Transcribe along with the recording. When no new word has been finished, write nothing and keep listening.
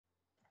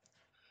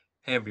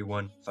Hey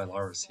everyone,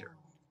 Vilaris here.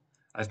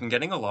 I've been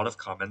getting a lot of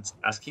comments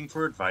asking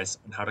for advice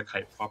on how to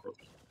kite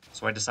properly,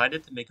 so I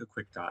decided to make a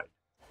quick guide.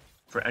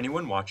 For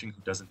anyone watching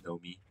who doesn't know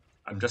me,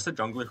 I'm just a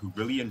jungler who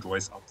really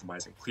enjoys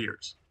optimizing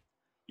clears.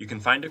 You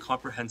can find a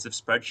comprehensive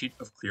spreadsheet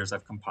of clears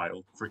I've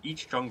compiled for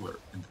each jungler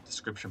in the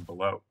description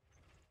below.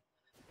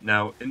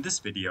 Now, in this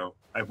video,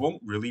 I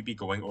won't really be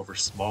going over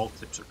small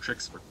tips or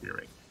tricks for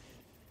clearing.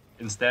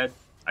 Instead,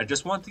 I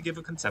just want to give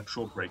a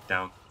conceptual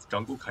breakdown of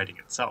jungle kiting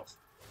itself,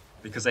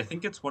 because I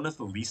think it's one of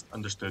the least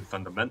understood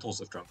fundamentals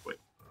of jungling,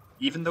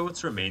 even though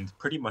it's remained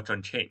pretty much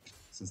unchanged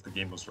since the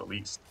game was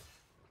released.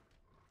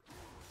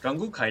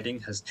 Jungle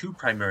kiting has two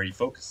primary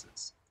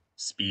focuses,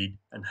 speed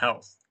and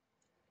health.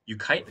 You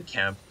kite a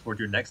camp toward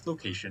your next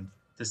location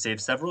to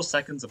save several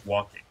seconds of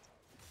walking,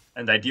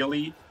 and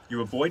ideally, you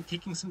avoid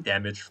taking some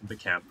damage from the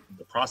camp in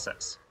the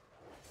process.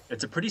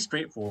 It's a pretty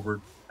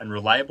straightforward and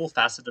reliable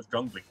facet of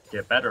jungling to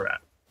get better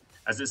at,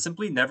 as it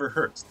simply never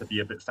hurts to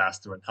be a bit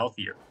faster and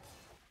healthier.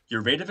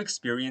 Your rate of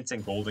experience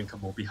and gold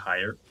income will be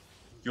higher,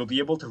 you'll be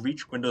able to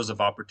reach windows of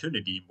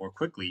opportunity more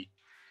quickly,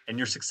 and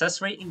your success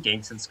rate in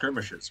ganks and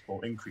skirmishes will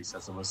increase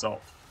as a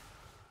result.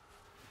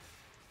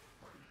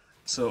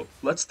 So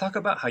let's talk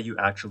about how you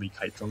actually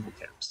kite jungle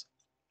camps.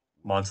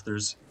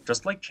 Monsters,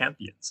 just like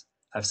champions,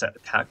 have set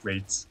attack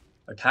rates,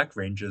 attack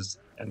ranges,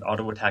 and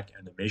auto-attack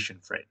animation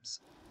frames.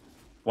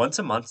 Once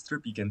a monster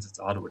begins its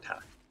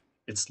auto-attack,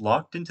 it's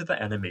locked into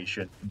the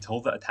animation until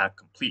the attack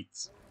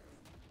completes.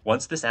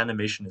 Once this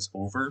animation is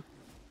over,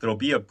 there will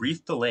be a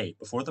brief delay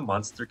before the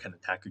monster can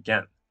attack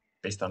again,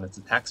 based on its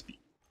attack speed.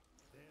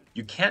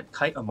 You can't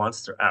kite a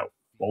monster out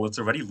while it's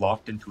already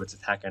locked into its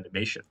attack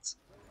animations,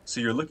 so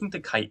you're looking to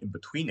kite in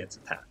between its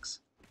attacks.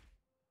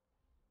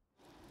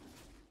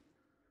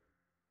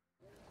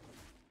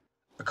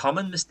 A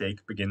common mistake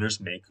beginners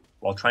make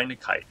while trying to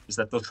kite is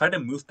that they'll try to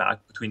move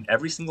back between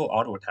every single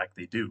auto attack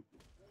they do.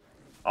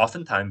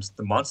 Oftentimes,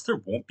 the monster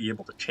won't be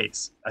able to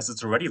chase, as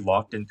it's already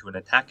locked into an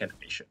attack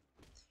animation,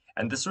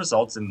 and this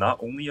results in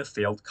not only a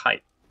failed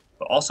kite,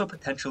 but also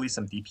potentially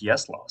some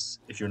DPS loss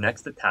if your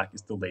next attack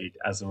is delayed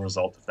as a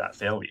result of that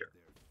failure.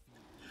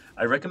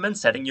 I recommend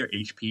setting your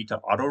HP to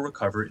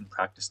auto-recover in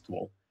Practice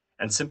Duel,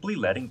 and simply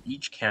letting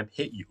each camp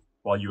hit you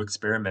while you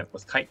experiment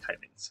with kite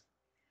timings.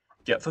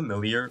 Get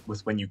familiar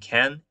with when you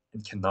can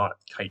and cannot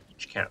kite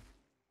each camp.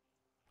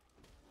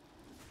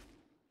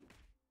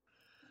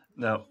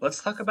 Now,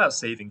 let's talk about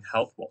saving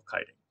health while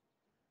kiting.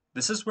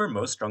 This is where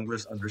most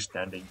junglers'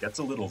 understanding gets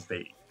a little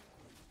vague.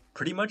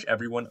 Pretty much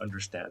everyone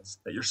understands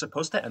that you're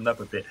supposed to end up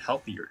a bit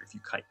healthier if you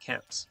kite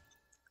camps.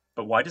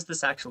 But why does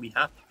this actually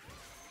happen?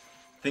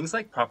 Things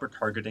like proper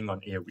targeting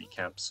on AoE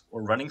camps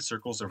or running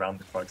circles around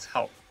the bugs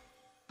help,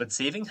 but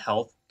saving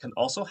health can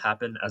also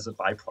happen as a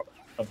byproduct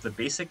of the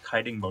basic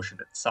kiting motion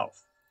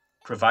itself,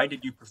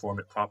 provided you perform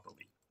it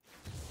properly.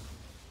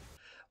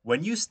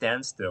 When you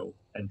stand still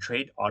and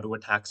trade auto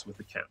attacks with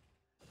the camp,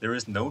 there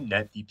is no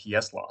net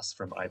DPS loss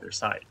from either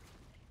side.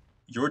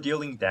 You're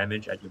dealing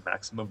damage at your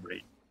maximum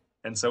rate,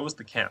 and so is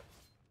the camp.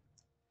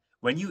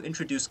 When you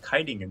introduce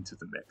kiting into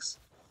the mix,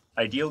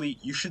 ideally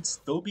you should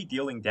still be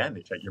dealing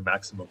damage at your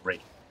maximum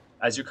rate,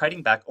 as you're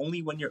kiting back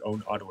only when your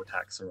own auto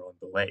attacks are on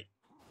delay.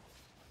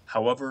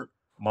 However,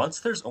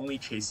 monsters only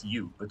chase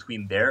you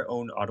between their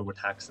own auto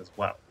attacks as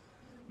well,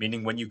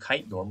 meaning when you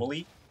kite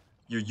normally,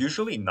 you're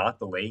usually not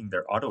delaying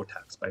their auto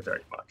attacks by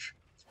very much,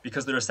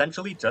 because they're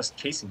essentially just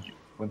chasing you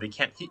when they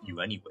can't hit you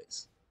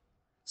anyways.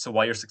 So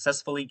while you're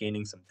successfully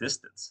gaining some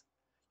distance,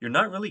 you're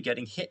not really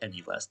getting hit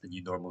any less than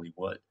you normally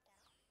would.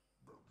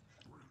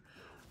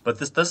 But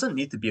this doesn't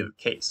need to be the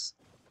case.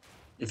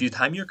 If you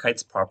time your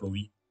kites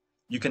properly,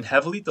 you can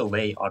heavily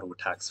delay auto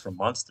attacks from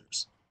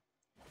monsters.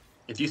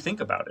 If you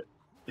think about it,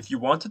 if you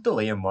want to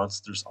delay a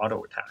monster's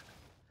auto attack,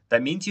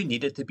 that means you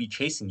need it to be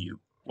chasing you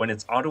when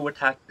its auto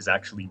attack is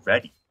actually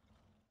ready.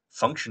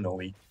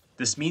 Functionally,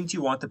 this means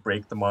you want to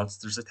break the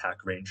monster's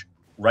attack range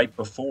right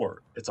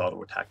before its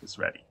auto attack is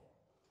ready.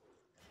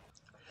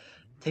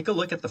 Take a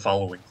look at the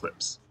following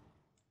clips.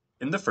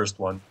 In the first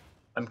one,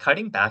 I'm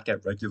kiting back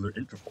at regular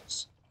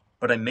intervals,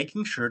 but I'm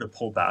making sure to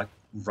pull back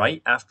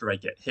right after I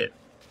get hit.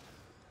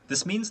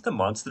 This means the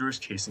monster is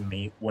chasing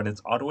me when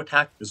its auto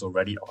attack is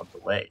already on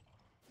delay,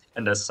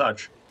 and as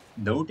such,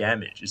 no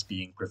damage is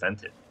being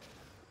prevented.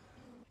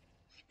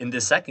 In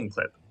this second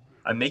clip,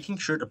 I'm making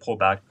sure to pull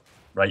back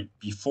right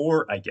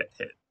before I get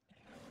hit.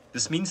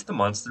 This means the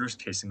monster is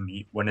chasing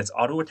me when its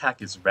auto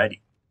attack is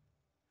ready.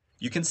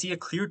 You can see a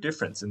clear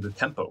difference in the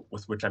tempo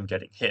with which I'm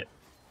getting hit.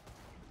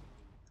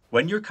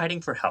 When you're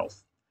kiting for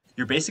health,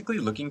 you're basically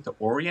looking to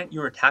orient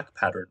your attack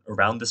pattern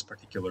around this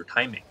particular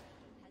timing.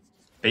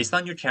 Based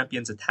on your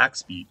champion's attack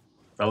speed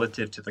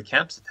relative to the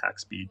camp's attack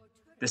speed,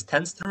 this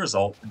tends to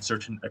result in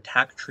certain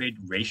attack trade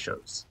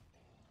ratios.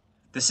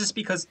 This is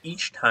because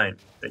each time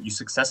that you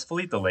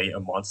successfully delay a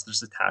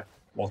monster's attack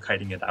while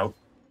kiting it out,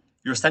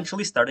 you're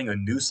essentially starting a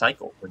new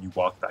cycle when you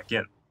walk back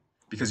in,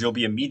 because you'll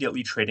be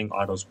immediately trading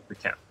autos with the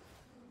camp.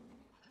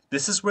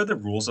 This is where the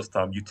rules of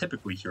thumb you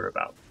typically hear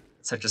about,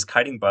 such as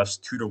kiting buffs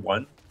 2 to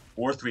 1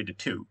 or 3 to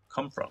 2,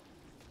 come from.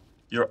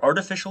 You're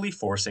artificially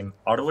forcing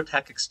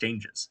auto-attack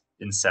exchanges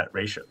in set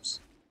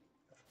ratios.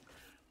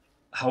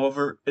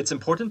 However, it's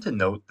important to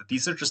note that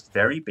these are just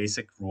very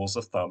basic rules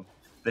of thumb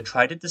that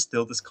try to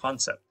distill this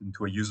concept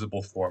into a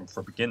usable form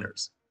for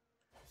beginners.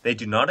 They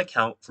do not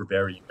account for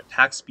varying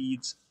attack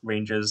speeds,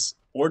 ranges,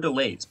 or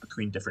delays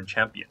between different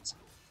champions,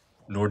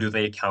 nor do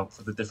they account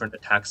for the different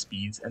attack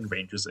speeds and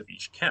ranges of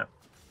each camp.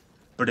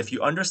 But if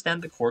you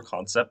understand the core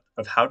concept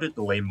of how to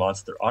delay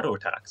monster auto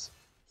attacks,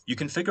 you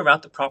can figure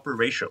out the proper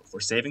ratio for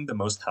saving the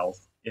most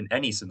health in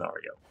any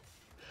scenario.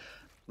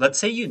 Let's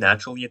say you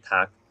naturally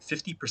attack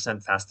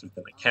 50% faster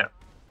than a camp.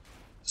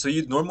 So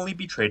you'd normally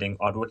be trading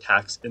auto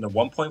attacks in a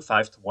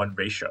 1.5 to 1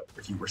 ratio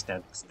if you were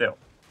standing still.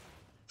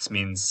 This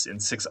means in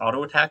 6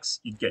 auto attacks,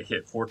 you'd get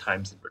hit 4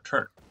 times in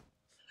return.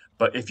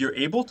 But if you're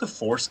able to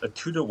force a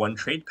 2 to 1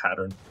 trade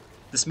pattern,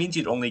 this means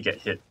you'd only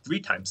get hit 3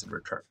 times in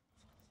return.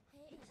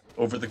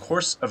 Over the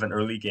course of an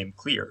early game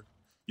clear,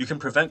 you can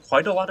prevent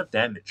quite a lot of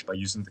damage by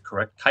using the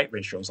correct kite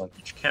ratios on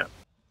each camp.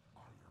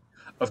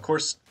 Of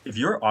course, if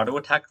your auto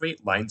attack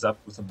rate lines up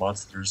with a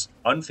monster's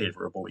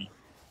unfavorably,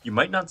 you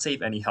might not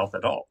save any health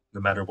at all,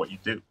 no matter what you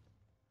do.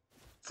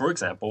 For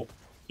example,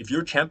 if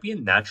your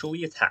champion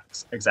naturally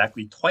attacks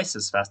exactly twice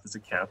as fast as a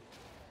camp,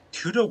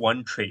 2 to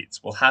 1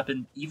 trades will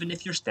happen even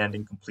if you're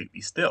standing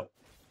completely still.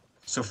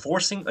 So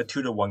forcing a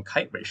 2 to 1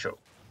 kite ratio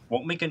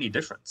won't make any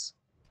difference.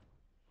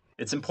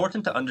 It's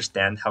important to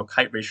understand how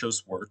kite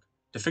ratios work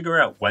to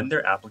figure out when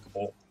they're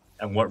applicable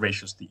and what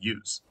ratios to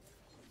use.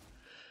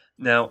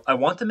 Now, I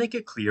want to make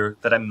it clear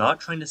that I'm not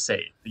trying to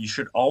say that you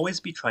should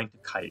always be trying to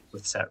kite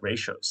with set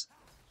ratios.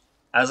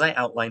 As I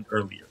outlined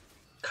earlier,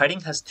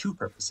 kiting has 2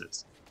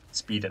 purposes,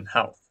 speed and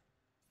health.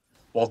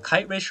 While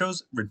kite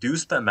ratios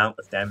reduce the amount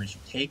of damage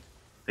you take,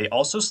 they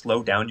also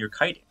slow down your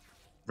kiting,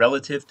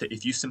 relative to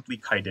if you simply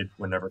kited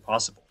whenever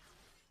possible.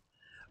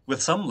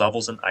 With some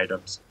levels and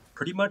items,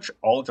 pretty much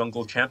all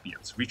jungle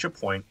champions reach a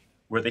point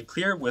where they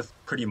clear with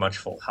pretty much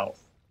full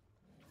health.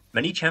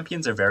 Many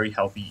champions are very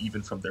healthy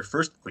even from their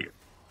first clear.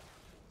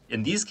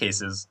 In these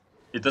cases,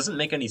 it doesn't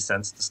make any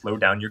sense to slow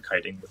down your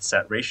kiting with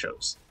set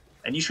ratios,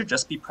 and you should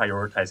just be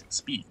prioritizing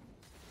speed.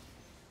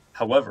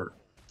 However,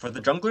 for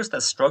the junglers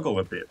that struggle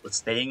a bit with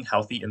staying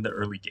healthy in the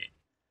early game,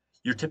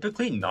 you're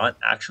typically not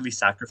actually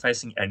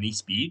sacrificing any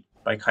speed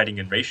by kiting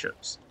in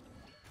ratios.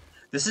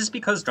 This is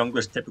because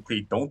junglers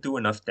typically don't do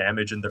enough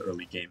damage in the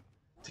early game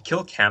to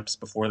kill camps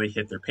before they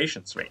hit their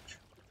patience range,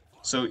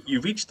 so you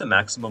reach the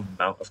maximum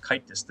amount of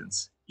kite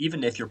distance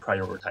even if you're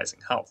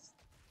prioritizing health.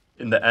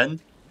 In the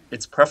end,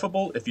 it's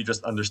preferable if you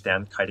just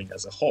understand kiting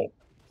as a whole,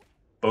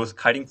 both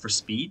kiting for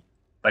speed,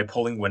 by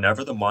pulling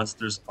whenever the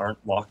monsters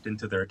aren't locked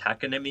into their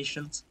attack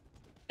animations,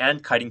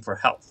 and kiting for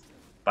health,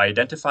 by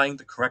identifying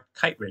the correct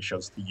kite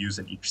ratios to use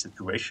in each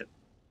situation.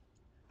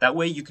 That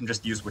way you can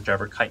just use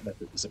whichever kite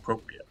method is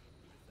appropriate.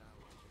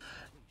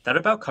 That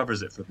about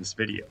covers it for this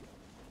video.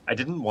 I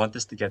didn't want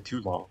this to get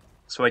too long,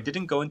 so I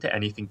didn't go into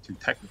anything too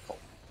technical.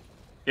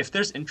 If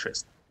there's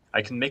interest,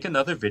 I can make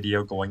another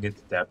video going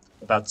into depth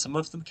about some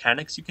of the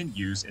mechanics you can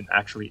use in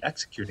actually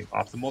executing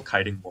optimal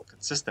kiting more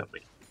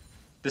consistently.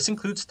 This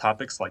includes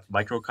topics like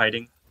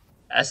micro-kiting,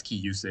 S-key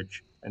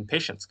usage, and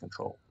patience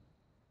control.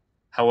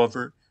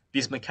 However,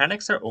 these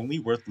mechanics are only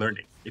worth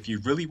learning if you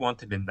really want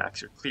to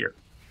min-max your clear,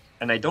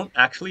 and I don't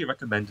actually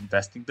recommend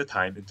investing the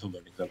time into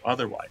learning them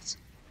otherwise.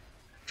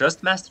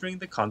 Just mastering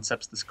the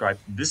concepts described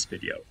in this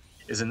video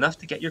is enough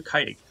to get your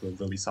kiting to a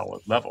really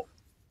solid level.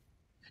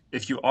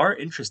 If you are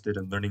interested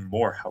in learning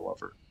more,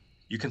 however,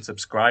 you can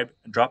subscribe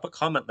and drop a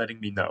comment letting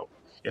me know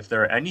if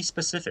there are any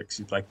specifics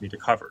you'd like me to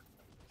cover,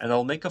 and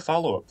I'll make a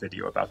follow-up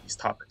video about these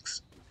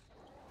topics.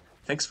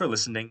 Thanks for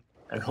listening,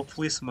 and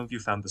hopefully some of you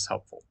found this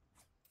helpful.